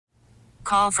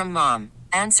Call from mom.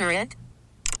 Answer it.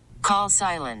 Call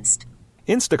silenced.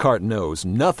 Instacart knows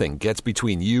nothing gets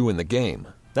between you and the game.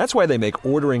 That's why they make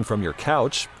ordering from your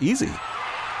couch easy.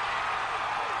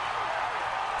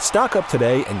 Stock up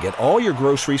today and get all your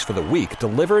groceries for the week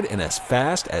delivered in as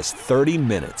fast as 30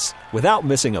 minutes without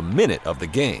missing a minute of the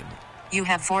game. You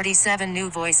have 47 new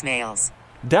voicemails.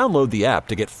 Download the app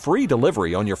to get free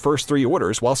delivery on your first 3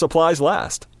 orders while supplies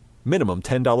last. Minimum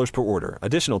 $10 per order.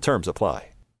 Additional terms apply.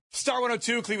 Star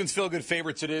 102, Cleveland's feel-good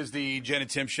favorites. It is the Jen and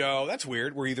Tim show. That's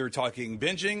weird. We're either talking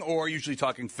binging or usually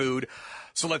talking food.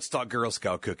 So let's talk Girl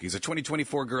Scout cookies. The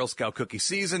 2024 Girl Scout cookie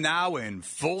season now in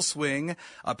full swing.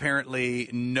 Apparently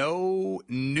no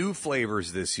new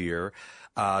flavors this year.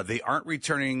 They aren't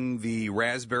returning the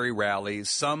Raspberry Rally.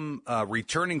 Some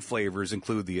returning flavors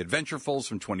include the Adventurefuls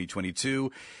from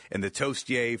 2022 and the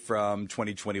Toastier from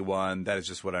 2021. That is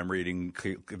just what I'm reading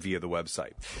via the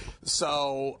website.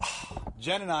 So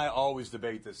Jen and I always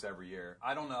debate this every year.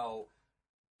 I don't know.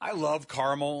 I love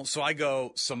caramel, so I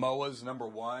go Samoa's number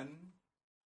 1.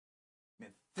 Man,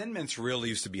 Thin Mints really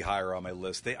used to be higher on my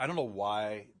list. I don't know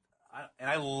why. And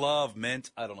I love mint.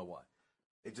 I don't know why.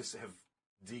 They just have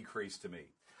decreased to me.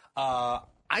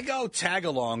 I go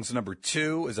Tagalongs number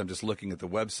 2 as I'm just looking at the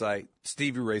website.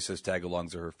 Stevie Ray says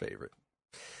Tagalongs are her favorite.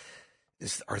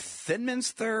 Are Thin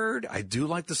Mints third? I do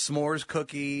like the s'mores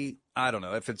cookie. I don't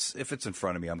know. If it's in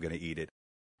front of me, I'm going to eat it.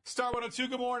 Star 102,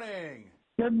 good morning.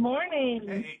 Good morning.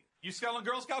 Hey, you selling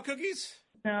Girl Scout cookies?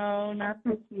 No, not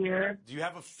this year. Do you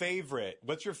have a favorite?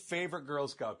 What's your favorite Girl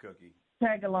Scout cookie?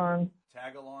 Tag-along.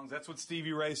 Tagalongs. That's what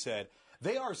Stevie Ray said.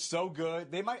 They are so good.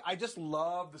 I just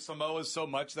love the Samoas so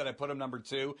much that I put them number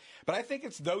 2. But I think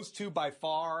it's those 2 by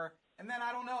far. And then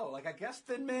I don't know. Like, I guess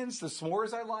Thin Mints, the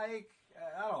s'mores I like.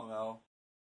 I don't know.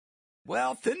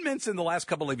 Well, Thin Mints in the last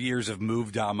couple of years have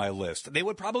moved down my list. They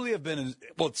would probably have been,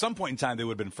 at some point in time, they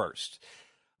would have been first.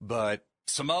 But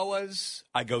Samoas,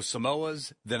 I go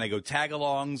Samoas, then I go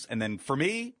Tagalongs, and then for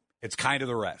me, it's kind of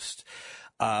the rest.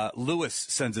 Lewis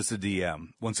sends us a DM.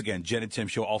 Once again, Jen and Tim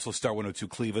Show, also Star 102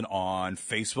 Cleveland on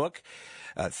Facebook.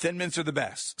 Thin Mints are the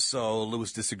best, so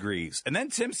Lewis disagrees. And then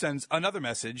Tim sends another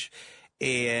message,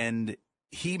 and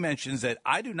he mentions that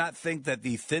I do not think that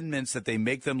the Thin Mints, that they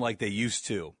make them like they used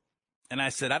to. And I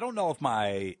said, I don't know if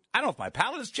my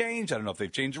palate has changed. I don't know if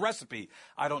they've changed the recipe.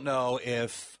 I don't know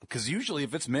because usually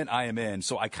if it's mint, I am in.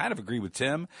 So I kind of agree with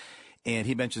Tim. And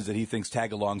he mentions that he thinks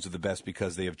Tagalongs are the best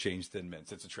because they have changed Thin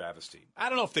Mints. It's a travesty. I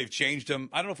don't know if they've changed them.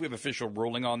 I don't know if we have official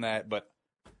ruling on that, but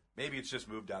maybe it's just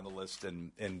moved down the list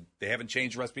and they haven't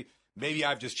changed the recipe. Maybe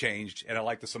I've just changed and I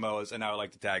like the Samoas and now I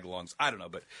like the Tagalongs. I don't know,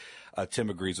 but Tim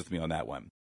agrees with me on that one.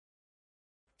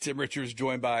 Tim Richards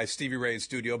joined by Stevie Ray in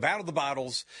studio. Battle of the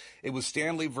Bottles. It was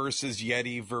Stanley versus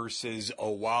Yeti versus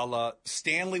Owala.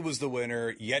 Stanley was the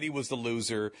winner. Yeti was the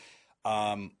loser.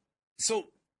 So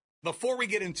before we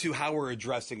get into how we're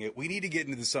addressing it, we need to get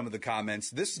into some of the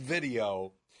comments. This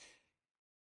video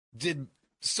did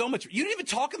so much. You didn't even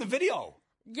talk in the video.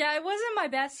 Yeah, it wasn't my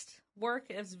best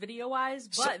work as video-wise,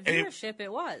 but viewership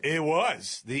it was. It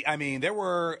was.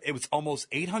 It was almost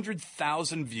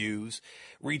 800,000 views,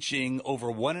 reaching over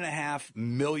 1.5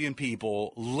 million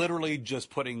people, literally just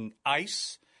putting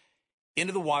ice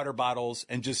into the water bottles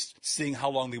and just seeing how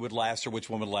long they would last or which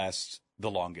one would last the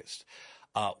longest.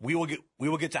 We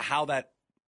will get to how that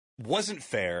wasn't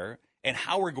fair and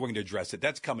how we're going to address it.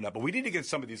 That's coming up. But we need to get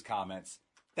some of these comments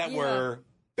that were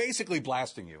basically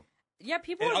blasting you. Yeah,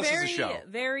 people are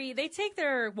very, they take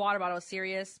their water bottle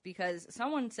serious because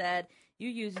someone said you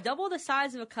use double the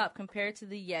size of a cup compared to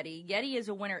the Yeti. Yeti is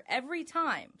a winner every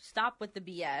time. Stop with the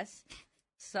BS.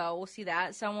 So we'll see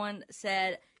that. Someone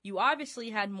said you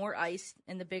obviously had more ice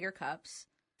in the bigger cups.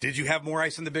 Did you have more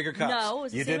ice in the bigger cups? No, it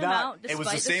was the same amount. It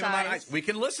was the same amount of ice. We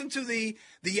can listen to the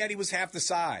Yeti was half the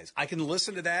size. I can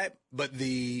listen to that, but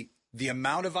the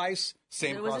amount of ice,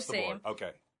 same across the board.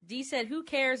 Okay. D said, who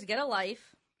cares? Get a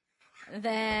life.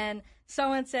 Then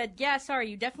someone said, yeah, sorry,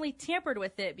 you definitely tampered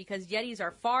with it because Yetis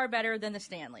are far better than the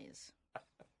Stanleys.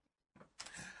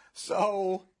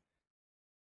 So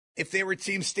if they were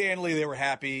Team Stanley, they were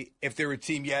happy. If they were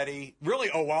Team Yeti, really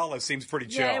Owala seems pretty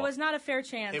chill. Yeah, it was not a fair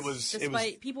chance.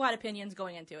 Despite people had opinions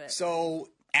going into it. So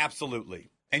absolutely.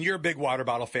 And you're a big water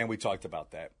bottle fan. We talked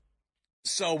about that.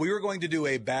 So we were going to do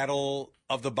a Battle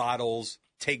of the Bottles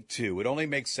Take Two. It only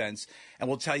makes sense, and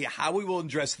we'll tell you how we will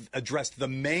address the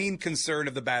main concern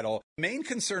of the battle. The main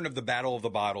concern of the Battle of the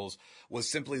Bottles was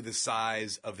simply the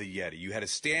size of the Yeti. You had a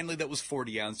Stanley that was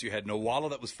 40 ounce. You had an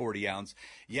Owala that was 40 ounce.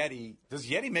 Yeti, does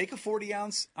Yeti make a 40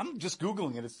 ounce? I'm just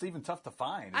Googling it. It's even tough to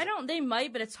find. They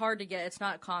might, but it's hard to get. It's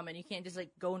not common. You can't just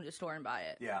go into the store and buy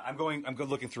it. Yeah, I'm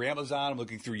looking through Amazon. I'm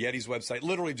looking through Yeti's website.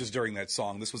 Literally just during that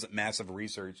song. This wasn't massive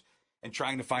research. And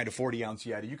trying to find a 40-ounce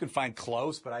Yeti. You can find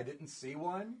close, but I didn't see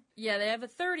one. Yeah, they have a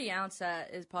 30-ounce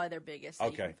that is probably their biggest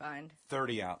that you can find.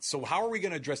 30-ounce. So how are we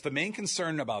going to address? The main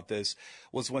concern about this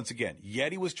was, once again,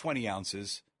 Yeti was 20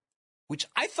 ounces, which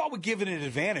I thought would give it an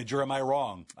advantage, or am I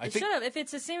wrong? It should have. If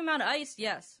it's the same amount of ice,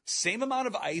 yes. Same amount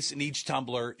of ice in each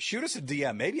tumbler. Shoot us a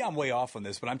DM. Maybe I'm way off on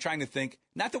this, but I'm trying to think.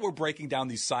 Not that we're breaking down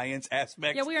these science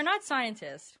aspects. Yeah, we are not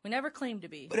scientists. We never claimed to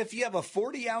be. But if you have a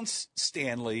 40-ounce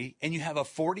Stanley, and you have a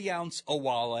 40-ounce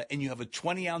Owala, and you have a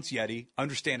 20-ounce Yeti,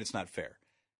 understand it's not fair.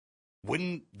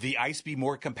 Wouldn't the ice be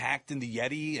more compact in the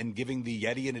Yeti and giving the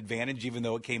Yeti an advantage, even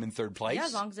though it came in third place? Yeah,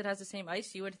 as long as it has the same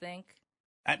ice, you would think.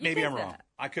 Maybe I'm wrong.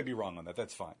 I could be wrong on that.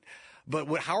 That's fine. But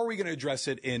how are we going to address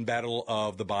it in Battle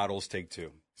of the Bottles Take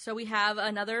Two? So we have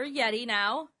another Yeti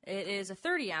now. It is a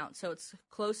 30-ounce, so it's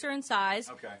closer in size.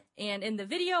 Okay. And in the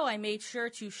video, I made sure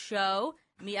to show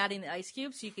me adding the ice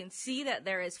cubes, so you can see that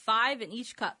there is 5 in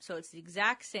each cup, so it's the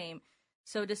exact same.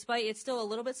 So despite it's still a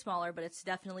little bit smaller, but it's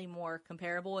definitely more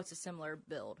comparable. It's a similar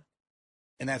build.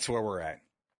 And that's where we're at.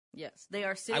 Yes, they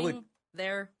are sitting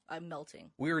there. I'm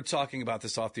melting. We were talking about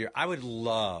this off the air. I would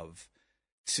love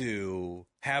to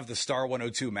have the Star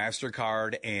 102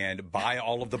 MasterCard and buy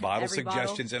all of the bottle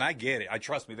suggestions. And I get it.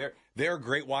 Trust me, there are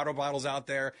great water bottles out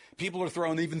there. People are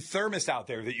throwing even thermos out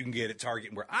there that you can get at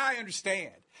Target, where I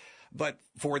understand. But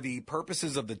for the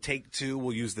purposes of the Take Two,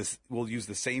 we'll use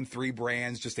the same 3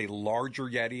 brands, just a larger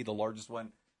Yeti, the largest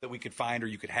one that we could find or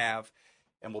you could have,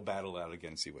 and we'll battle it out again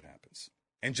and see what happens.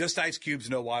 And just ice cubes,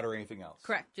 no water or anything else.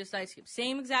 Correct, just ice cubes.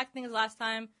 Same exact thing as last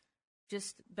time,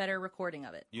 just better recording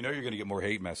of it. You know you're going to get more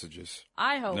hate messages.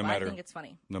 I hope. I think it's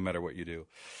funny. No matter what you do.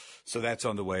 So that's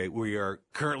on the way. We are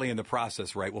currently in the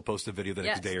process, right? We'll post a video the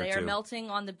next day or two. Yes, they are melting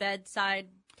on the bedside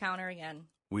counter again.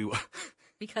 We will.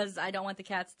 Because I don't want the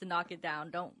cats to knock it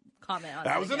down. Don't comment on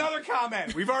that. That was another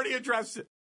comment. We've already addressed it.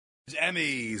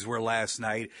 Emmys were last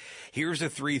night. Here's the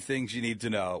 3 things you need to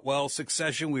know. Well,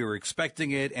 Succession, we were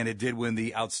expecting it, and it did win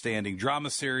the Outstanding Drama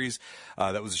Series.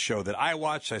 That was a show that I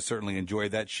watched. I certainly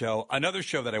enjoyed that show. Another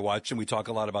show that I watched, and we talk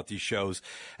a lot about these shows,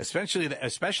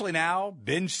 especially now,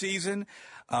 binge season.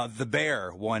 The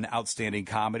Bear won Outstanding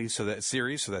Comedy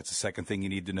series, so that's the second thing you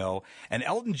need to know. And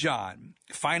Elton John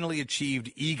finally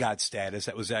achieved EGOT status.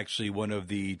 That was actually one of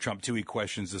the Trump Toohey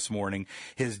questions this morning.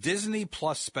 His Disney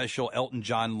Plus special, Elton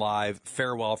John Live,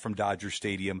 Farewell from Dodger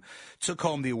Stadium, took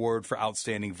home the award for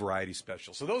Outstanding Variety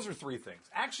Special. So those are 3 things.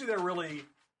 Actually, there really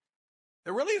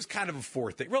is kind of a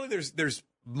 4th thing. Really, there's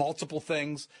multiple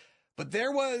things, but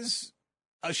there was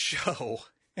a show.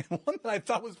 And one that I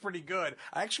thought was pretty good.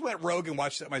 I actually went rogue and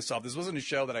watched it myself. This wasn't a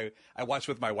show that I watched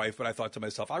with my wife, but I thought to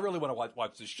myself, I really want to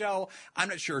watch this show. I'm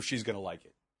not sure if she's going to like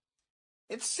it.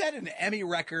 It set an Emmy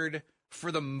record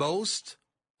for the most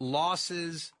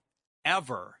losses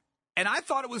ever. And I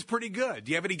thought it was pretty good.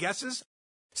 Do you have any guesses?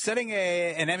 Setting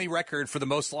an Emmy record for the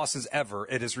most losses ever,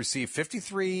 it has received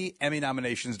 53 Emmy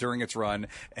nominations during its run,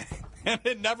 and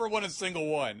it never won a single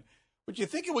one. Would you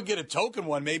think it would get a token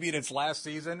one maybe in its last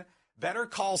season? Better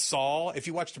Call Saul, if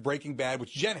you watched Breaking Bad,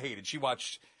 which Jen hated. She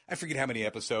watched, I forget how many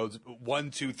episodes, 1,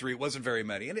 2, 3. It wasn't very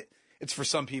many. And it's for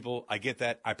some people. I get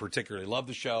that. I particularly love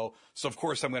the show. So, of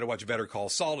course, I'm going to watch Better Call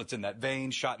Saul. It's in that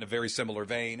vein, shot in a very similar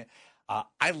vein.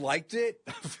 I liked it.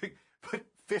 But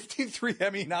 53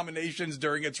 Emmy nominations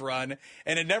during its run,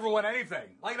 and it never won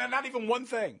anything. Like, not even one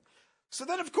thing. So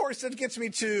then, of course, that gets me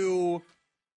to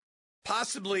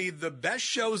possibly the best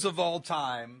shows of all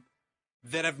time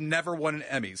that have never won an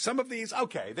Emmy. Some of these,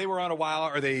 okay, they were on a while.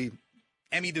 Are they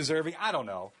Emmy deserving? I don't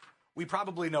know. We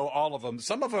probably know all of them.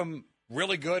 Some of them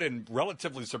really good and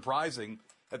relatively surprising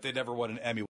that they never won an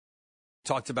Emmy.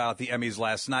 Talked about the Emmys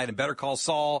last night, and Better Call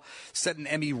Saul set an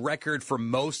Emmy record for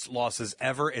most losses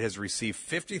ever. It has received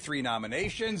 53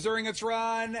 nominations during its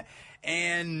run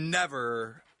and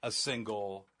never a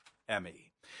single Emmy.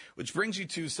 Which brings you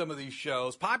to some of these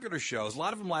shows, popular shows, a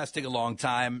lot of them lasting a long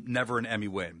time, never an Emmy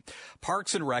win.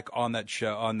 Parks and Rec on that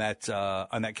show, on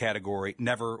that category,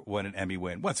 never won an Emmy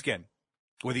win. Once again,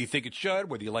 whether you think it should,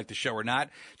 whether you like the show or not,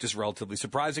 just relatively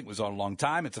surprising. It was on a long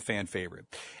time. It's a fan favorite.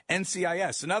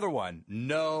 NCIS, another one,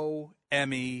 no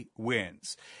Emmy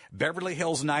wins. Beverly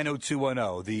Hills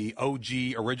 90210, the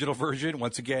OG original version,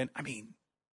 once again, I mean,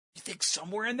 You think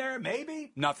somewhere in there?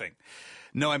 Maybe? Nothing.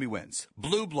 No Emmy wins.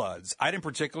 Blue Bloods. I didn't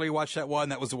particularly watch that one.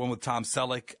 That was the one with Tom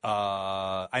Selleck.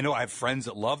 I know I have friends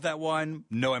that love that one.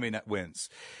 No Emmy wins.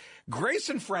 Grace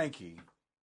and Frankie,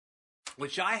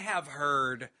 which I have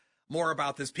heard more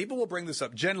about this. People will bring this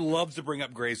up. Jen loves to bring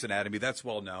up Grey's Anatomy. That's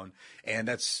well known. And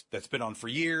that's been on for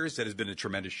years. That has been a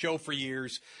tremendous show for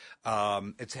years.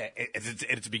 It's at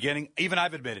its beginning. Even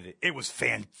I've admitted it. It was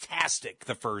fantastic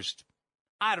the first,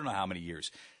 I don't know how many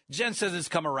years. Jen says it's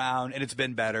come around and it's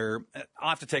been better. I'll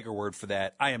have to take her word for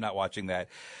that. I am not watching that.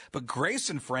 But Grace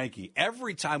and Frankie,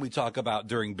 every time we talk about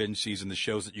during binge season, the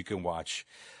shows that you can watch,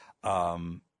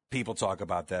 people talk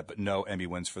about that, but no Emmy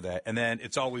wins for that. And then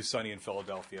It's Always Sunny in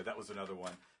Philadelphia. That was another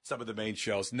one. Some of the main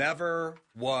shows never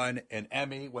won an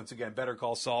Emmy. Once again, Better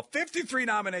Call Saul, 53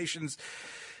 nominations,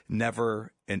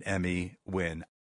 never an Emmy win.